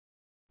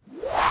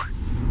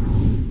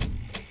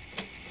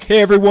Hey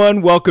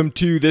everyone, welcome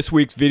to this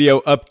week's video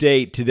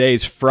update.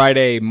 Today's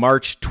Friday,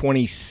 March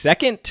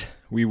 22nd.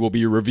 We will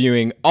be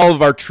reviewing all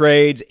of our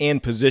trades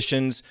and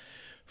positions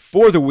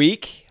for the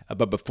week.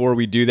 But before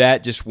we do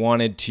that, just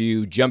wanted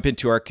to jump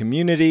into our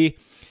community.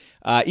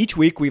 Each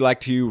week we like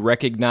to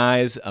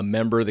recognize a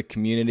member of the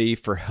community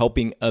for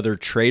helping other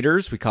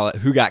traders. We call it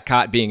Who Got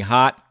Caught Being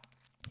Hot.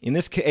 In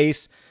this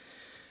case,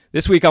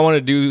 this week I want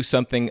to do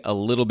something a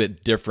little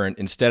bit different.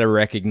 Instead of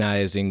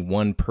recognizing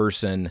one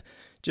person,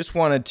 just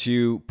wanted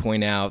to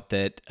point out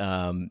that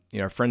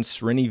our friend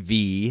Serenity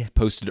V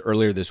posted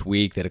earlier this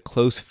week that a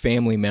close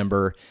family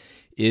member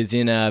is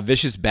in a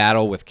vicious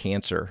battle with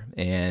cancer.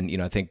 And,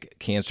 I think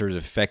cancer has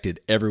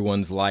affected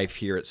everyone's life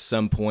here at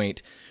some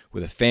point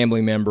with a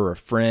family member, a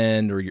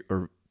friend,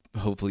 or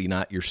hopefully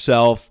not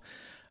yourself.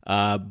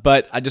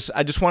 But I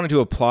just wanted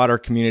to applaud our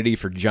community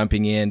for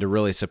jumping in to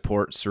really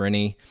support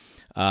Serenity.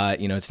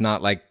 It's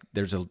not like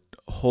there's a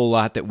whole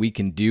lot that we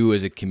can do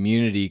as a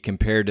community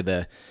compared to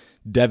the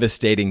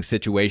devastating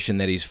situation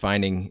that he's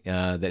finding,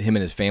 that him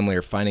and his family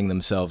are finding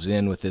themselves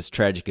in with this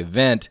tragic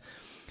event.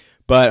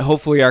 But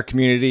hopefully our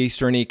community,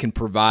 Serenity, can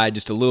provide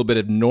just a little bit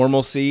of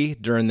normalcy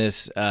during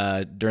this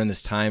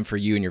time for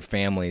you and your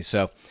family.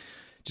 So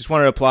just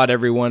wanted to applaud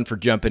everyone for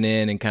jumping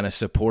in and kind of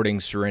supporting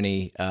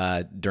Serenity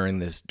during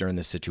this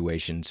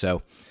situation.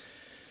 So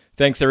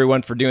thanks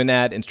everyone for doing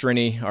that. And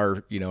Serenity,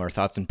 our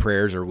thoughts and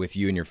prayers are with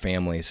you and your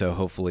family. So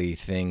hopefully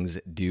things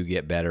do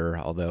get better.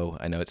 Although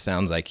I know it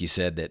sounds like you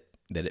said that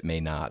it may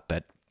not.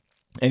 But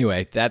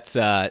anyway, that's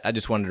I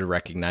just wanted to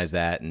recognize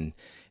that and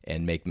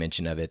make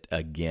mention of it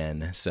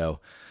again. So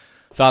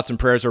thoughts and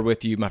prayers are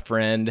with you, my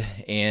friend,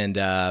 and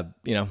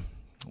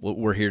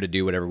we're here to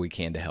do whatever we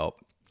can to help.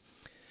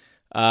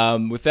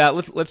 With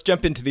that, let's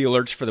jump into the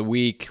alerts for the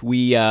week.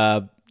 We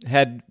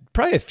had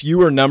probably a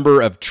fewer number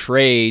of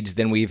trades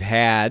than we've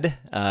had,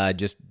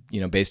 just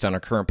based on our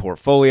current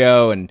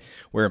portfolio and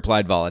where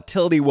implied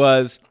volatility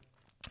was.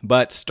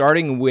 But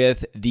starting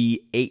with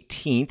the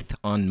 18th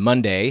on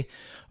Monday,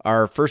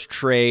 our first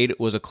trade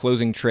was a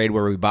closing trade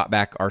where we bought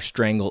back our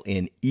strangle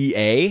in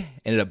EA.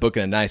 Ended up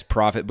booking a nice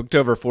profit, booked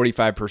over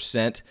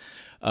 45%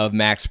 of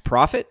max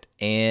profit,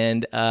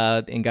 and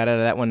got out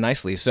of that one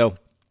nicely. So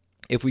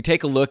if we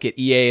take a look at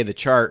EA, the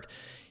chart,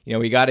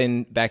 we got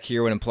in back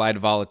here when implied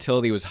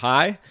volatility was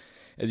high.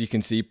 As you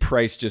can see,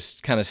 price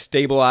just kind of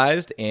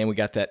stabilized, and we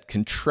got that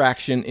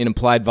contraction in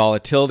implied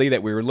volatility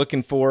that we were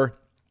looking for.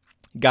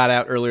 Got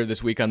out earlier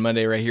this week on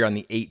Monday right here on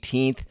the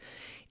 18th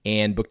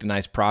and booked a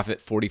nice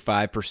profit,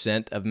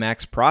 45% of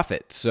max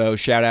profit. So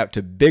shout out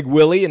to Big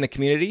Willie in the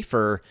community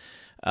for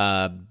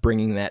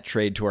bringing that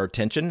trade to our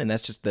attention. And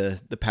that's just the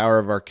power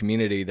of our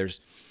community.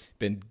 There's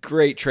been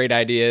great trade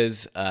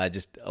ideas,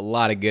 just a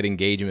lot of good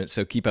engagement.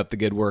 So keep up the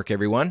good work,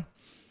 everyone.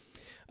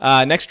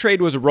 Next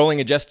trade was a rolling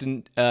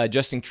adjusting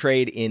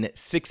trade in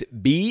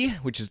 6B,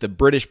 which is the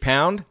British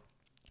pound.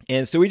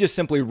 And so we just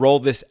simply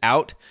rolled this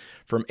out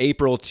from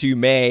April to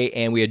May,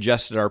 and we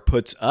adjusted our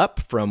puts up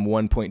from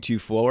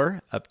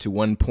 1.24 up to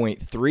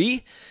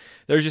 1.3.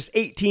 There's just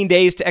 18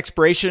 days to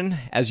expiration.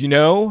 As you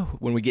know,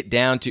 when we get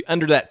down to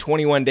under that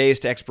 21 days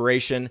to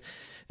expiration,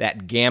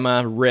 that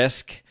gamma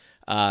risk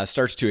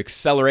starts to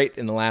accelerate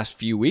in the last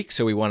few weeks.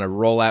 So we want to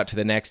roll out to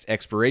the next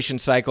expiration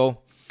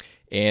cycle.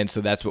 And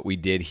so that's what we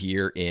did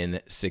here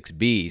in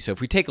 6B. So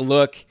if we take a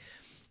look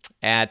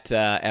at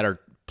our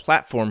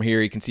platform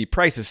here, you can see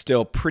price is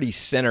still pretty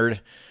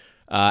centered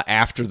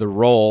after the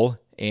roll,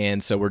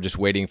 and so we're just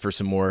waiting for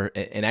some more.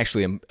 And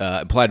actually,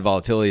 implied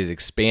volatility is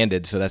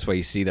expanded, so that's why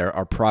you see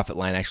our profit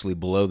line actually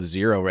below the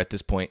zero at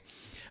this point.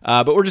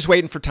 But we're just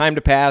waiting for time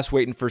to pass,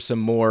 waiting for some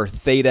more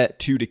theta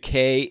to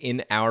decay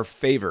in our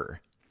favor.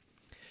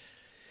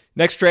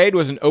 Next trade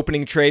was an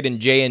opening trade in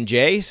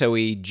J&J, so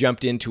we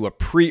jumped into a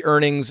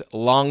pre-earnings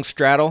long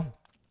straddle.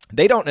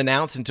 They don't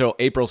announce until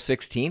April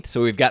 16th,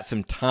 so we've got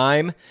some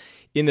time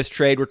in this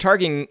trade. We're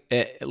targeting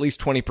at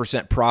least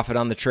 20% profit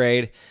on the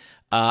trade.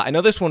 I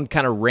know this one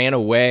kind of ran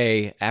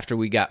away after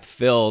we got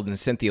filled and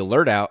sent the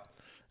alert out.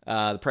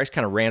 The price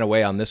kind of ran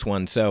away on this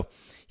one, so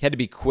you had to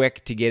be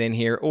quick to get in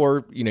here,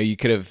 or you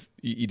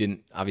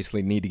didn't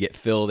obviously need to get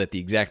filled at the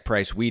exact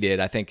price we did.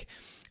 I think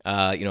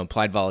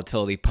implied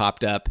volatility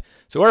popped up,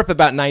 so we're up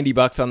about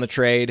 $90 on the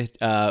trade.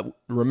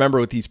 Remember,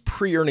 with these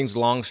pre-earnings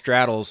long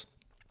straddles,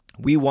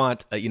 we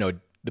want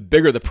the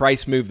bigger the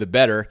price move, the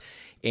better.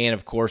 And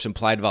of course,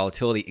 implied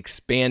volatility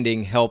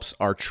expanding helps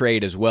our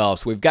trade as well.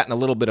 So we've gotten a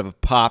little bit of a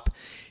pop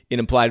in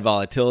implied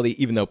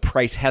volatility, even though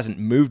price hasn't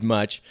moved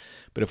much.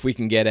 But if we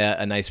can get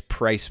a nice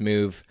price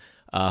move,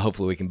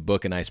 hopefully we can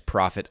book a nice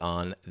profit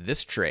on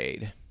this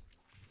trade.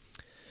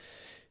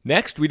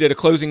 Next, we did a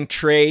closing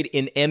trade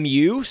in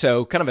MU.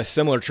 So kind of a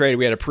similar trade.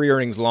 We had a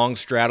pre-earnings long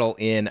straddle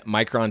in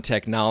Micron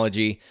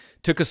Technology.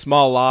 Took a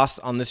small loss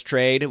on this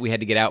trade. We had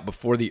to get out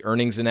before the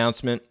earnings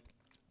announcement.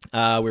 We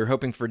were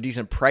hoping for a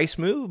decent price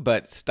move,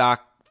 but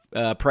stock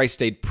price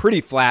stayed pretty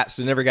flat,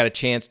 so never got a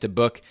chance to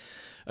book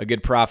a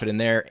good profit in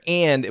there.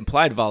 And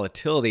implied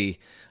volatility,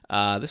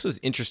 this was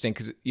interesting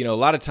because a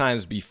lot of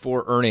times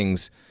before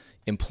earnings,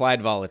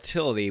 implied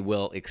volatility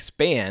will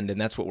expand, and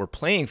that's what we're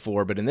playing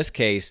for. But in this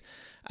case,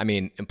 I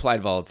mean,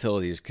 implied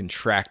volatility is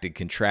contracted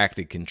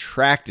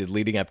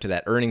leading up to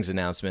that earnings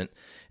announcement.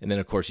 And then,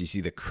 of course, you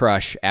see the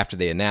crush after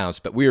they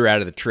announced. But we were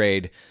out of the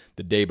trade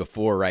the day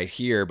before right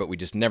here, but we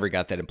just never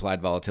got that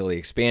implied volatility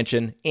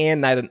expansion and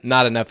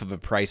not enough of a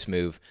price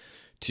move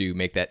to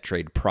make that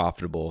trade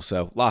profitable.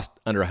 So lost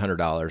under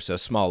 $100, so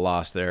small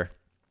loss there.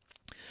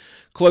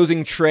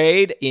 Closing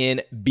trade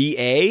in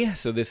BA.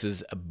 So this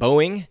is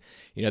Boeing.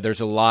 You know, there's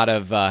a lot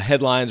of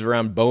headlines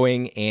around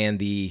Boeing and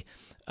the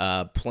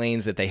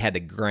planes that they had to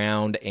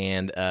ground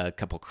and a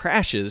couple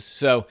crashes.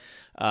 So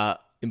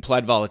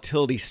implied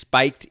volatility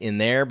spiked in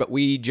there, but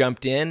we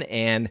jumped in.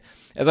 And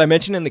as I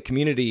mentioned in the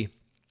community,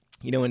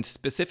 you know, in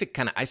specific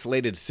kind of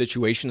isolated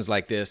situations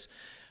like this,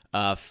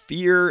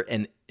 fear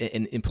and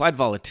implied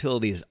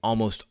volatility is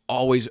almost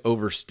always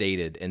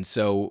overstated. And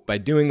so by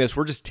doing this,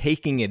 we're just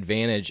taking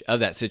advantage of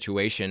that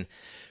situation.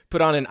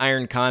 Put on an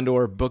iron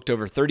condor, booked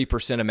over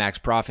 30% of max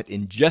profit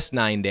in just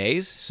 9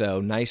 days. So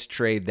nice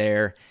trade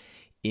there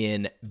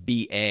in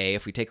BA.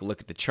 If we take a look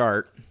at the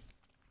chart,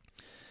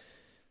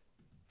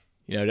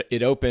 you know,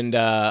 it opened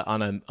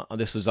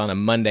this was on a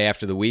Monday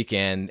after the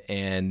weekend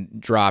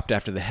and dropped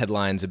after the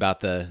headlines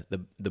about the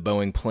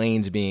Boeing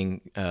planes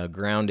being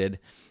grounded.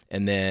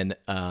 And then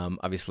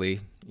obviously,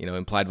 you know,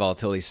 implied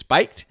volatility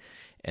spiked,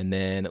 and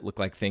then it looked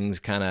like things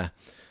kind of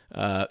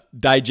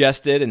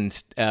digested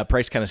and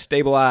price kind of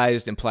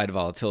stabilized. Implied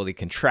volatility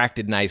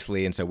contracted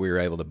nicely, and so we were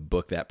able to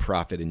book that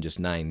profit in just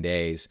 9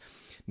 days.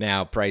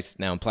 Now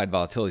implied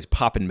volatility is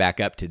popping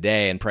back up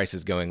today, and price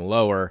is going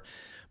lower,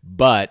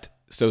 but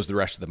so is the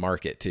rest of the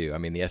market too. I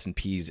mean, the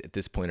S&Ps at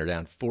this point are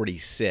down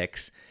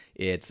 46.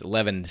 It's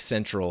 11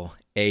 Central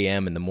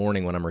a.m. in the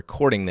morning when I'm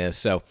recording this,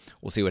 so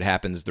we'll see what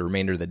happens the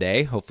remainder of the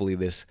day. Hopefully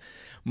this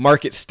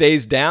market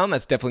stays down.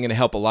 That's definitely going to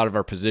help a lot of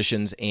our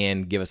positions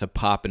and give us a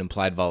pop in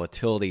implied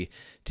volatility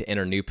to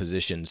enter new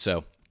positions.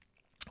 So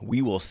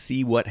we will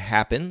see what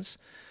happens.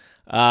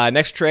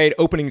 Next trade,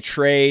 opening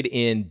trade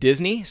in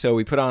Disney. So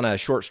we put on a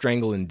short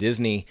strangle in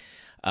Disney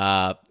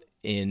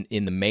in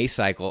the May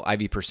cycle.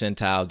 IV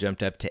percentile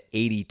jumped up to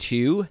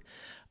 82.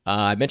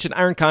 I mentioned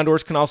iron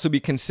condors can also be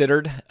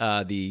considered.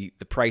 The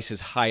price is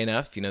high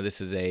enough. You know,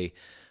 this is a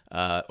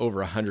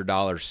over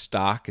 $100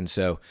 stock, and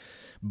so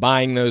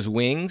buying those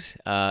wings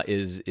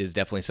is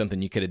definitely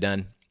something you could have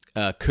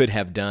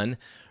done.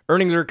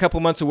 Earnings are a couple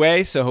months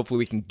away, so hopefully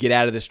we can get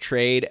out of this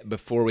trade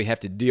before we have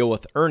to deal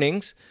with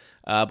earnings.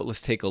 But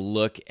let's take a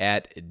look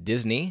at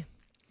Disney,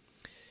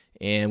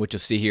 and what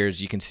you'll see here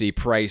is you can see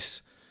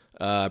price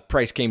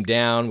came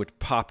down, which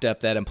popped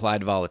up that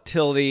implied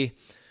volatility.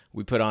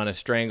 We put on a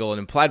strangle, and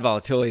implied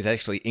volatility has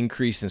actually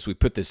increased since we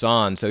put this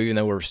on. So even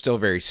though we're still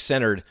very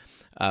centered,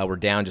 we're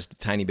down just a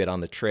tiny bit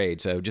on the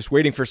trade. So just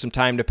waiting for some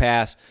time to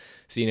pass,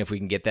 seeing if we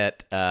can get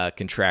that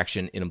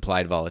contraction in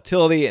implied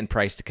volatility and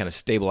price to kind of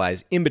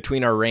stabilize in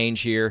between our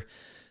range here.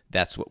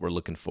 That's what we're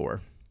looking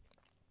for.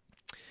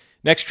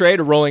 Next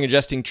trade, a rolling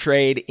adjusting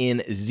trade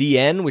in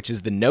ZN, which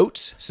is the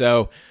notes.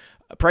 So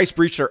price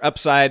breached our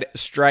upside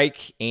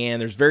strike,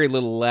 and there's very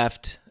little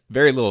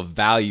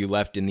value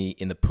left in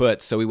the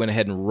puts. So we went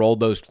ahead and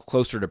rolled those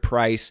closer to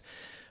price.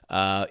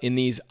 In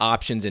these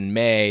options in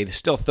May, there's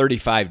still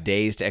 35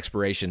 days to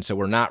expiration, so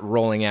we're not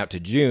rolling out to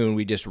June.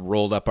 We just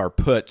rolled up our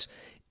puts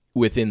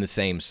within the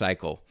same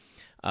cycle.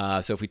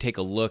 So if we take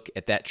a look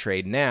at that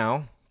trade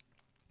now,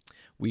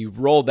 we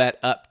rolled that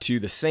up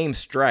to the same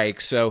strike.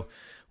 So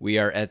we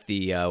are at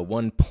the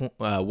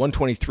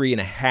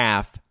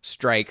 123.5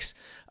 strikes.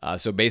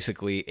 So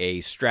basically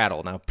a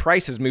straddle. Now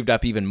price has moved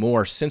up even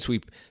more since we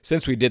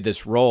did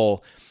this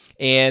roll,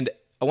 and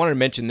I wanted to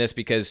mention this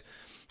because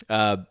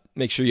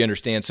make sure you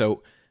understand.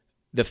 So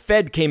the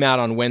Fed came out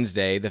on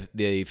Wednesday.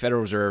 The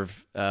Federal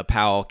Reserve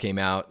Powell came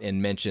out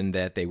and mentioned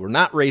that they were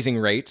not raising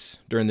rates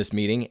during this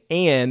meeting,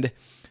 and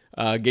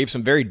gave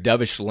some very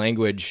dovish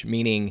language,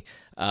 meaning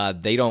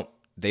doesn't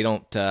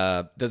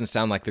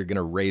sound like they're going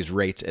to raise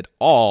rates at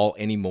all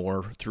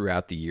anymore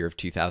throughout the year of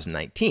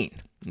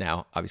 2019.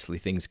 Now, obviously,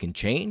 things can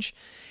change,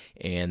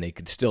 and they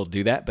could still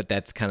do that, but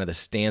that's kind of the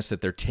stance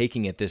that they're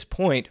taking at this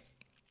point.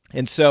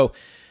 And so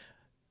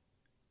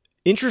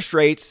interest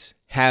rates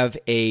have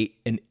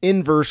an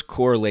inverse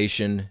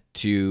correlation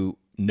to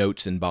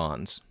notes and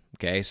bonds.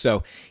 Okay,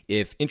 so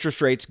if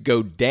interest rates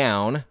go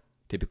down,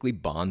 typically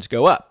bonds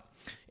go up,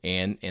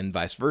 and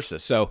vice versa.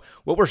 So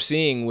what we're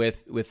seeing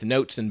with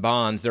notes and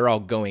bonds, they're all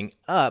going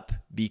up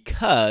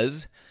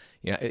because,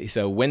 you know,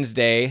 so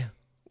Wednesday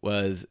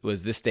was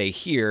this day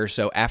here.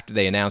 So after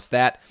they announced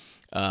that,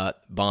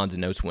 bonds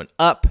and notes went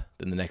up.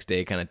 Then the next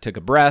day kind of took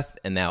a breath,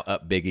 and now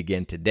up big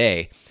again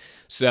today.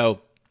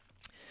 So,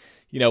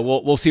 you know,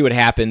 we'll see what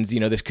happens. You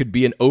know, this could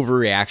be an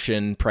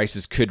overreaction.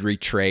 Prices could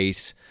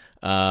retrace,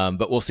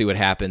 but we'll see what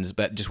happens.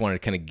 But just wanted to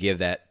kind of give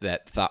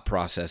that thought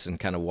process and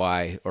kind of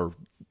why, or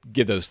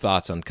give those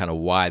thoughts on kind of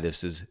why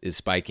this is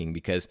spiking,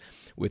 because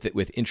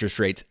with interest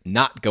rates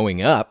not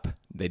going up,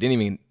 they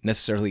didn't even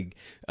necessarily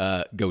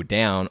go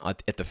down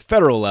at the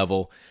federal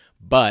level,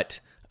 but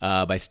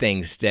by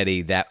staying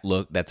steady,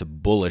 that's a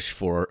bullish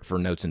for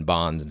notes and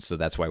bonds, and so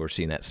that's why we're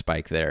seeing that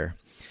spike there.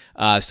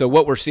 So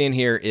what we're seeing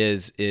here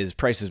is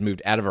prices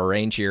moved out of our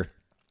range here.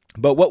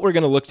 But what we're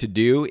going to look to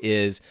do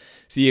is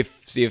see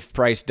if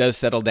price does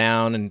settle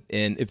down, and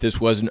if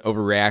this was an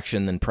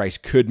overreaction, then price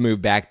could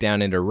move back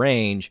down into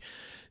range.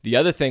 The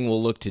other thing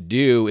we'll look to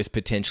do is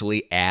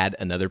potentially add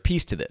another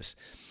piece to this.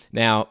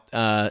 Now,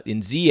 in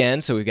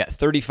ZN, so we've got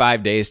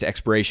 35 days to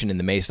expiration in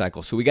the May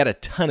cycle, so we got a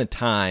ton of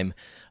time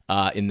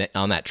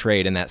on that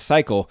trade in that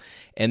cycle.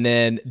 And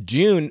then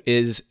June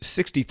is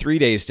 63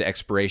 days to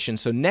expiration,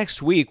 so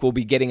next week we'll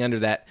be getting under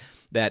that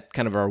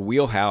kind of our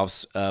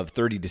wheelhouse of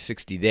 30 to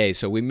 60 days.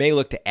 So we may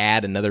look to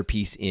add another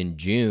piece in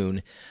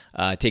June,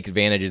 take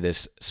advantage of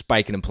this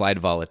spike in implied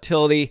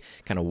volatility,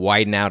 kind of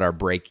widen out our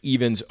break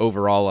evens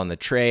overall on the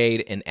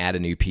trade, and add a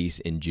new piece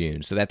in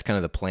June. So that's kind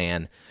of the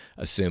plan,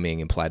 assuming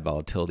implied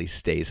volatility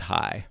stays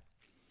high.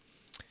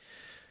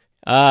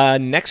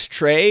 Next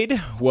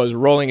trade was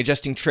rolling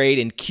adjusting trade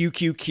in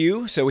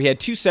QQQ. So we had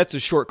two sets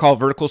of short call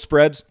vertical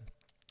spreads,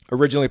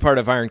 originally part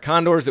of iron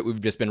condors that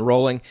we've just been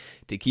rolling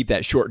to keep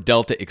that short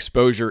delta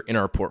exposure in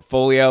our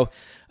portfolio.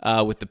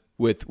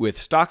 With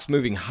stocks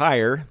moving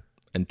higher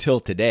until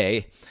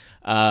today,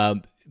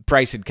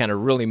 price had kind of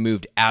really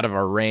moved out of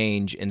our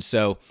range, and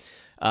so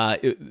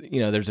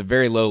there's a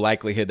very low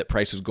likelihood that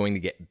price was going to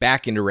get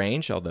back into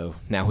range. Although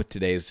now with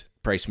today's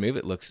price move,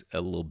 it looks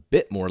a little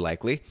bit more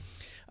likely.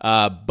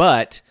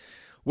 But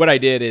what I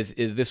did is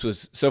this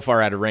was so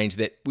far out of range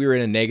that we were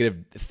in a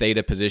negative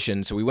theta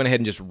position. So we went ahead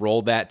and just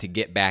rolled that to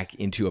get back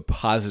into a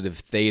positive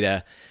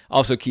theta.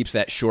 Also keeps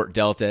that short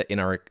delta in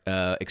our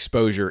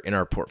exposure in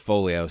our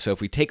portfolio. So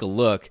if we take a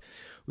look,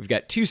 we've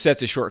got two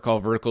sets of short call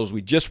verticals.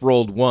 We just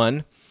rolled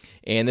one,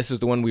 and this is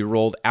the one we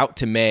rolled out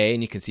to May.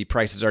 And you can see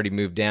price has already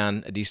moved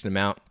down a decent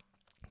amount,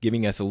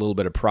 giving us a little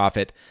bit of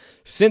profit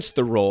since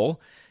the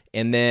roll.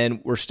 And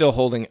then we're still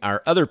holding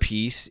our other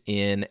piece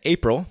in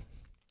April,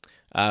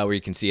 where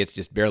you can see it's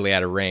just barely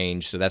out of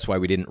range, so that's why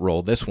we didn't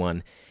roll this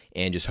one,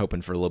 and just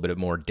hoping for a little bit of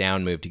more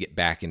down move to get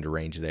back into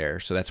range there.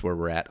 So that's where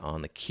we're at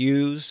on the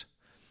Qs.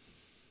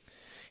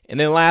 And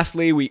then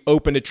lastly, we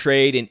opened a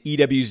trade in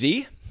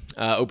EWZ.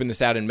 Opened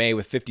this out in May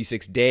with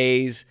 56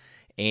 days,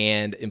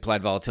 and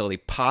implied volatility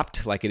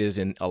popped like it is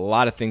in a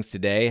lot of things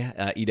today.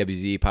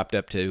 EWZ popped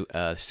up to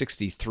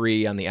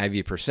 63 on the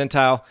IV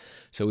percentile,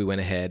 so we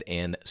went ahead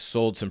and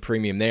sold some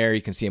premium there.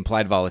 You can see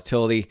implied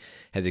volatility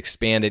has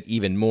expanded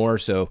even more,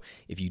 so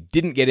if you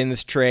didn't get in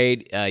this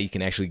trade, you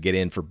can actually get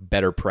in for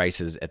better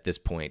prices at this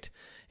point.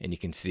 And you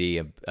can see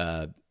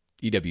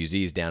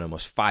EWZ is down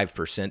almost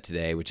 5%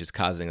 today, which is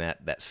causing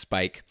that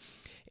spike,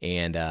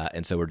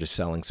 and so we're just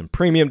selling some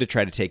premium to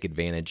try to take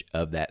advantage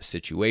of that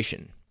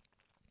situation.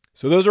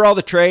 So those are all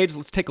the trades.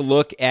 Let's take a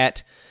look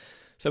at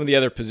some of the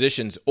other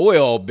positions.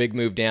 Oil, big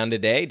move down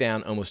today,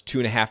 down almost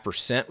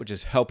 2.5%, which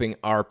is helping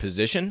our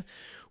position.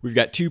 We've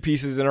got two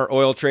pieces in our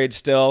oil trade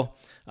still.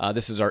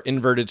 This is our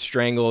inverted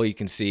strangle. You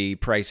can see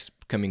price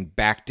coming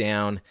back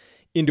down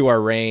into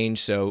our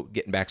range, so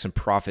getting back some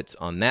profits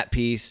on that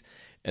piece.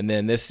 And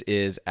then this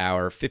is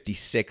our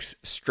 56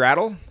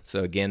 straddle.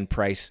 So again,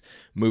 price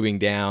moving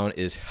down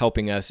is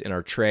helping us in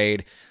our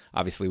trade.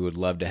 Obviously, we would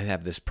love to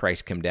have this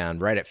price come down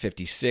right at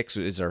 56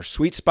 is our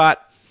sweet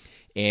spot,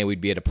 and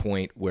we'd be at a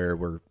point where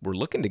we're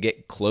looking to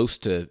get close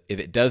to, if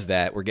it does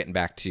that, we're getting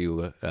back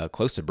to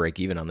close to break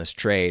even on this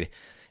trade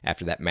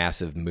after that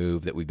massive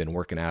move that we've been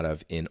working out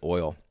of in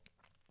oil.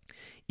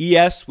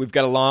 ES, we've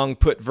got a long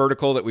put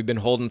vertical that we've been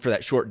holding for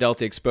that short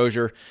delta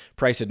exposure.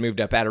 Price had moved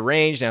up out of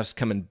range. Now it's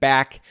coming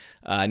back.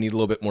 Need a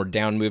little bit more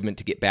down movement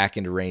to get back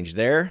into range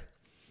there.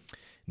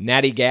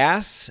 Natty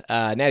Gas.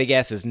 Natty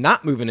Gas is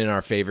not moving in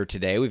our favor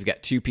today. We've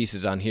got two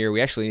pieces on here.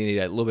 We actually need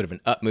a little bit of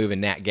an up move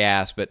in Nat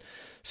Gas, but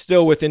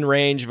still within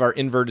range of our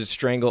inverted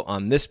strangle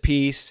on this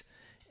piece.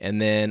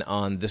 And then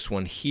on this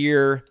one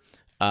here,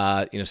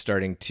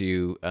 starting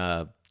to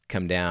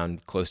come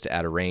down close to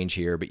out of range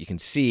here. But you can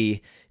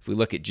see if we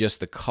look at just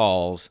the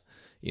calls,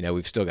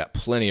 we've still got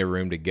plenty of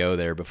room to go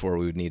there before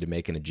we would need to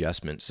make an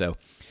adjustment. So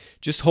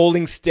just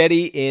holding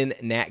steady in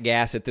Nat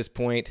Gas at this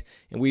point,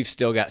 and we've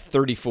still got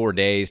 34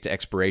 days to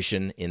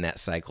expiration in that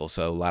cycle,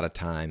 so a lot of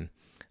time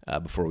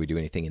before we do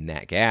anything in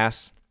Nat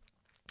Gas.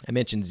 I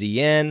mentioned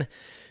ZN.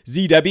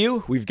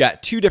 ZW, we've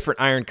got two different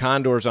iron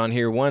condors on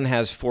here. One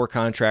has 4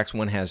 contracts,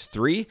 one has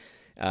 3.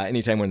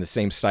 Anytime we're in the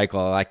same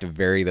cycle, I like to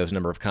vary those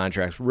number of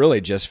contracts,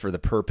 really just for the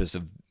purpose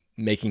of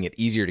making it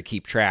easier to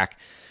keep track.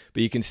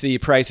 But you can see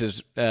price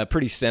is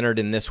pretty centered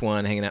in this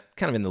one, hanging out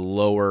kind of in the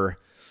lower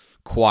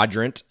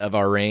quadrant of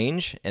our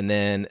range. And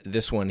then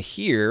this one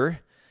here,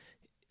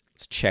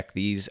 let's check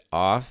these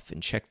off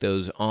and check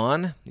those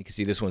on. You can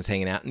see this one's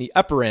hanging out in the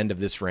upper end of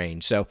this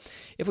range. So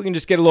if we can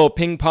just get a little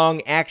ping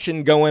pong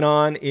action going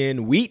on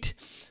in wheat,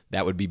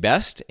 that would be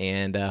best.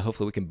 And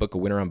hopefully we can book a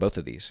winner on both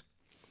of these.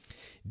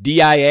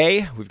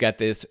 DIA, we've got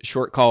this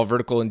short call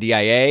vertical in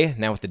DIA.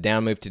 Now with the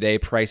down move today,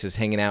 price is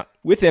hanging out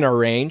within our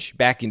range,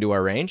 back into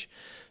our range.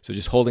 So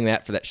just holding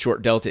that for that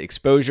short delta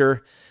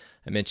exposure.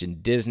 I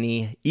mentioned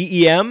Disney.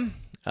 EEM,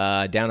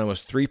 down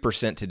almost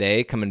 3%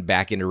 today, coming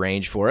back into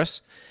range for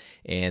us.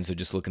 And so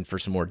just looking for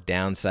some more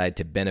downside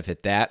to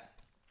benefit that.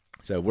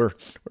 So we're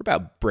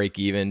about break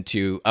even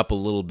to up a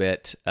little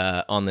bit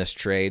on this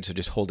trade. So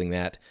just holding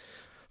that,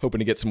 hoping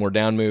to get some more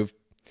down move.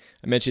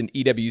 I mentioned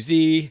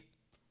EWZ,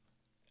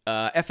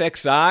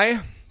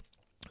 FXI.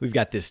 We've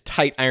got this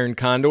tight iron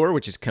condor,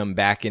 which has come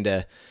back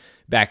into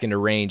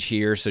range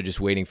here. So just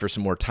waiting for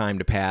some more time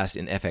to pass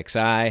in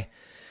FXI.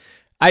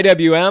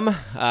 IWM,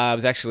 I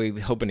was actually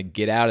hoping to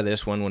get out of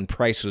this one when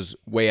price was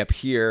way up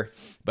here,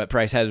 but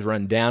price has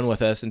run down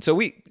with us, and so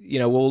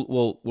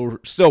we're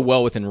still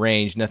well within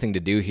range. Nothing to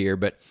do here,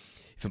 but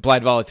if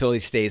implied volatility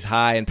stays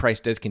high and price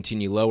does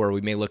continue lower,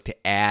 we may look to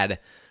add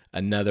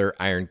another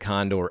iron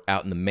condor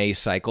out in the May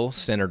cycle,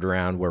 centered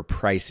around where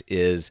price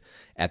is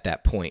at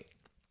that point.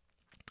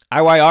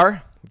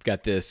 IYR, we've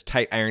got this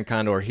tight iron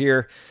condor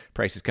here.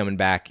 Price is coming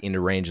back into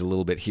range a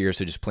little bit here,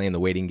 so just playing the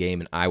waiting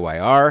game in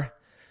IYR.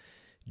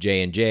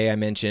 J&J I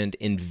mentioned.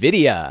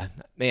 NVIDIA,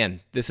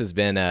 man, this has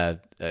been a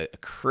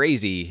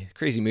crazy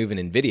move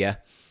in NVIDIA.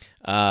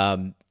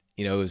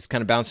 It was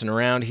kind of bouncing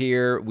around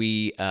here.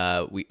 We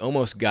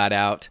almost got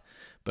out,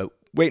 but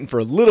waiting for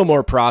a little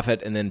more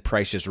profit, and then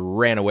price just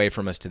ran away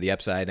from us to the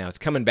upside. Now it's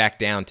coming back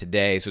down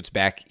today, so it's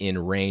back in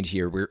range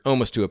here. We're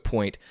almost to a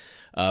point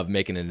of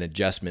making an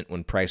adjustment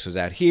when price was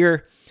out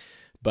here,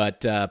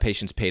 but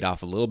patience paid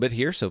off a little bit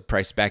here, so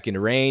price back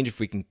into range.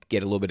 If we can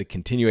get a little bit of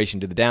continuation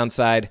to the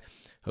downside,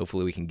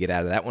 hopefully we can get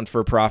out of that one for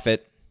a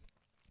profit.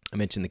 I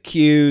mentioned the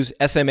Qs,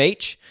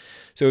 SMH.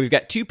 So we've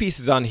got two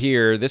pieces on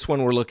here. This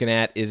one we're looking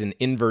at is an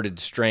inverted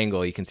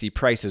strangle. You can see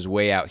price is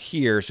way out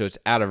here, so it's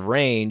out of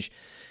range.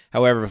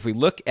 However, if we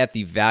look at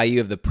the value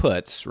of the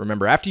puts,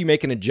 remember, after you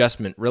make an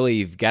adjustment, really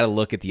you've got to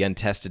look at the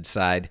untested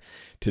side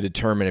to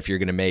determine if you're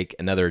going to make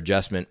another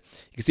adjustment.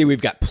 You can see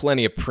we've got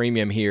plenty of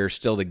premium here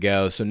still to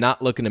go, so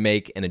not looking to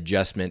make an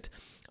adjustment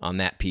on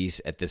that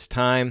piece at this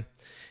time.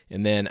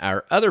 And then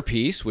our other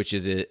piece, which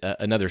is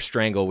another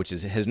strangle, which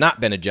has not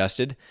been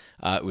adjusted.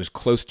 It was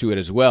close to it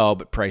as well,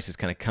 but price has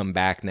kind of come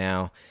back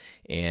now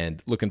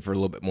and looking for a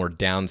little bit more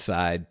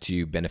downside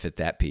to benefit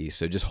that piece.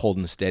 So just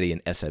holding steady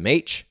in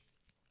SMH.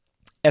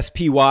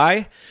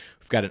 SPY,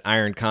 we've got an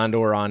iron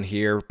condor on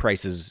here.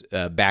 Price is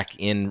back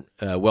in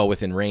well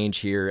within range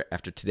here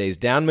after today's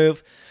down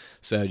move.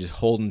 So just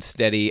holding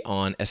steady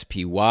on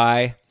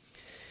SPY.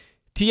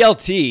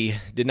 TLT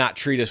did not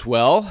treat us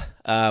well.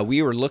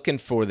 We were looking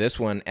for this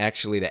one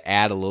actually to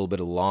add a little bit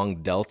of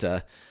long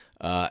delta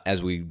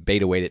as we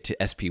beta weight it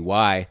to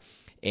SPY.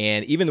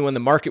 And even when the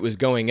market was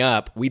going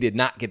up, we did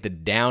not get the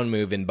down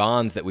move in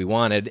bonds that we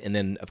wanted. And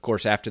then, of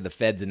course, after the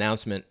Fed's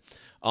announcement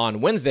on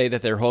Wednesday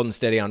that they're holding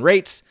steady on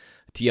rates,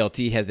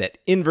 TLT has that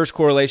inverse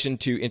correlation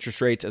to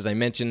interest rates, as I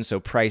mentioned, so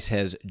price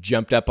has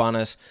jumped up on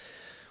us.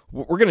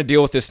 We're going to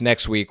deal with this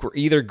next week. We're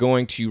either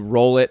going to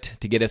roll it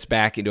to get us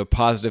back into a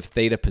positive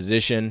theta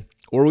position,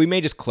 or we may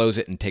just close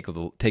it and take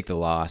the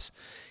loss.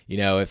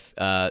 If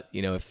the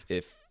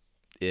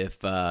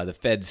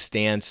Fed's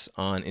stance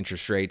on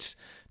interest rates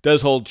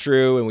does hold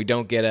true and we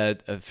don't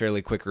get a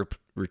fairly quick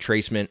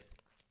retracement,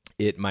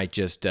 it might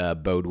just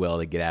bode well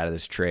to get out of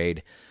this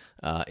trade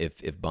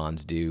if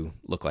bonds do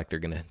look like they're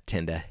going to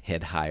tend to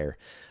head higher.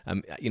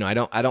 I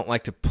don't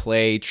like to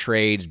play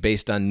trades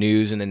based on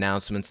news and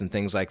announcements and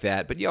things like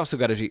that, but you also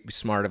got to be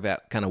smart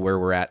about kind of where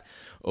we're at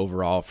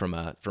overall from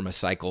a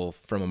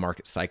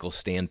market cycle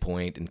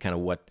standpoint, and kind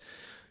of what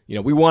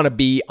we want to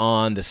be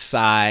on the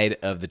side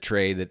of the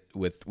trade that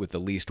with the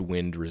least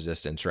wind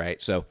resistance, right?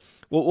 So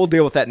we'll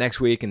deal with that next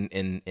week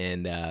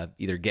and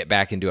either get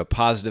back into a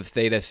positive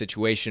theta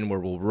situation where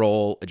we'll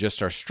roll,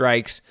 adjust our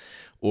strikes,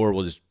 or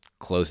we'll just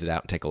close it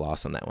out and take a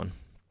loss on that one.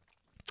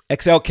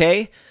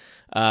 XLK.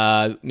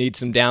 Need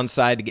some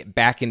downside to get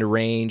back into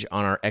range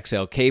on our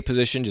XLK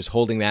position, just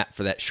holding that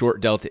for that short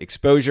delta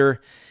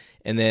exposure.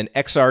 And then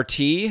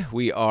XRT,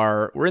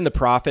 we're in the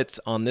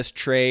profits on this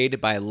trade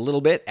by a little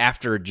bit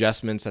after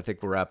adjustments. I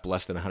think we're up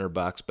less than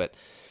 $100, but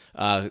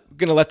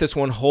gonna let this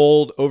one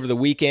hold over the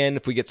weekend.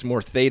 If we get some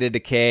more theta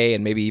decay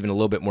and maybe even a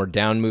little bit more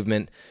down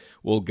movement,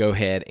 we'll go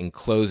ahead and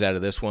close out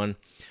of this one.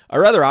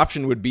 Our other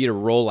option would be to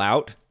roll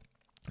out.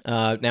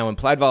 Now,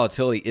 implied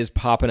volatility is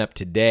popping up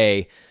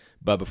today.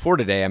 But before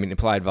today,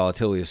 implied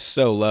volatility is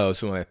so low,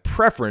 so my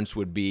preference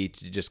would be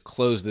to just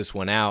close this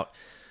one out,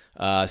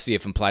 see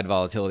if implied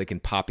volatility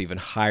can pop even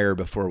higher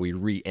before we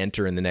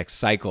re-enter in the next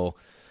cycle.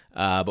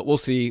 But we'll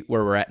see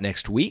where we're at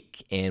next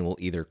week, and we'll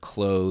either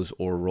close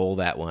or roll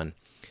that one.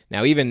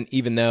 Now,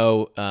 even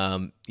though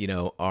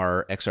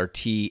our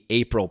XRT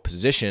April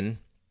position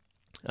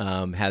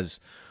has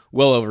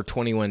well over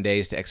 21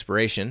 days to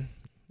expiration,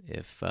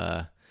 if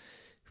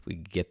we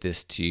get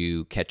this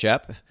to catch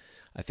up.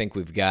 I think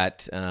we've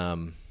got,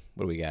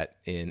 what do we got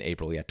in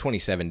April? We got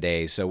 27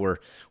 days. So we're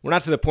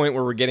not to the point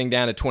where we're getting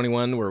down to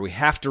 21 where we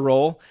have to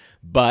roll,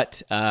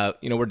 but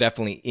we're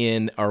definitely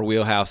in our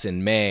wheelhouse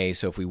in May.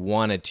 So if we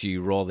wanted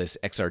to roll this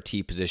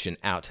XRT position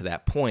out to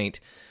that point,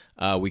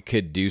 we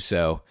could do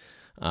so.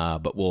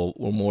 but we'll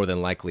more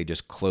than likely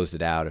just close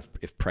it out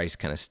if price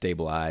kind of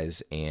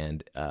stabilize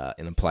and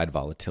an implied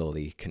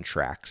volatility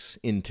contracts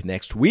into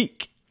next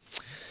week.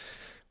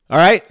 All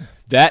right,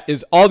 that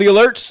is all the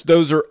alerts.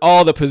 Those are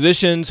all the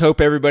positions.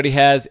 Hope everybody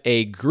has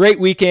a great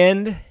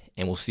weekend,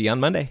 and we'll see you on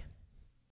Monday.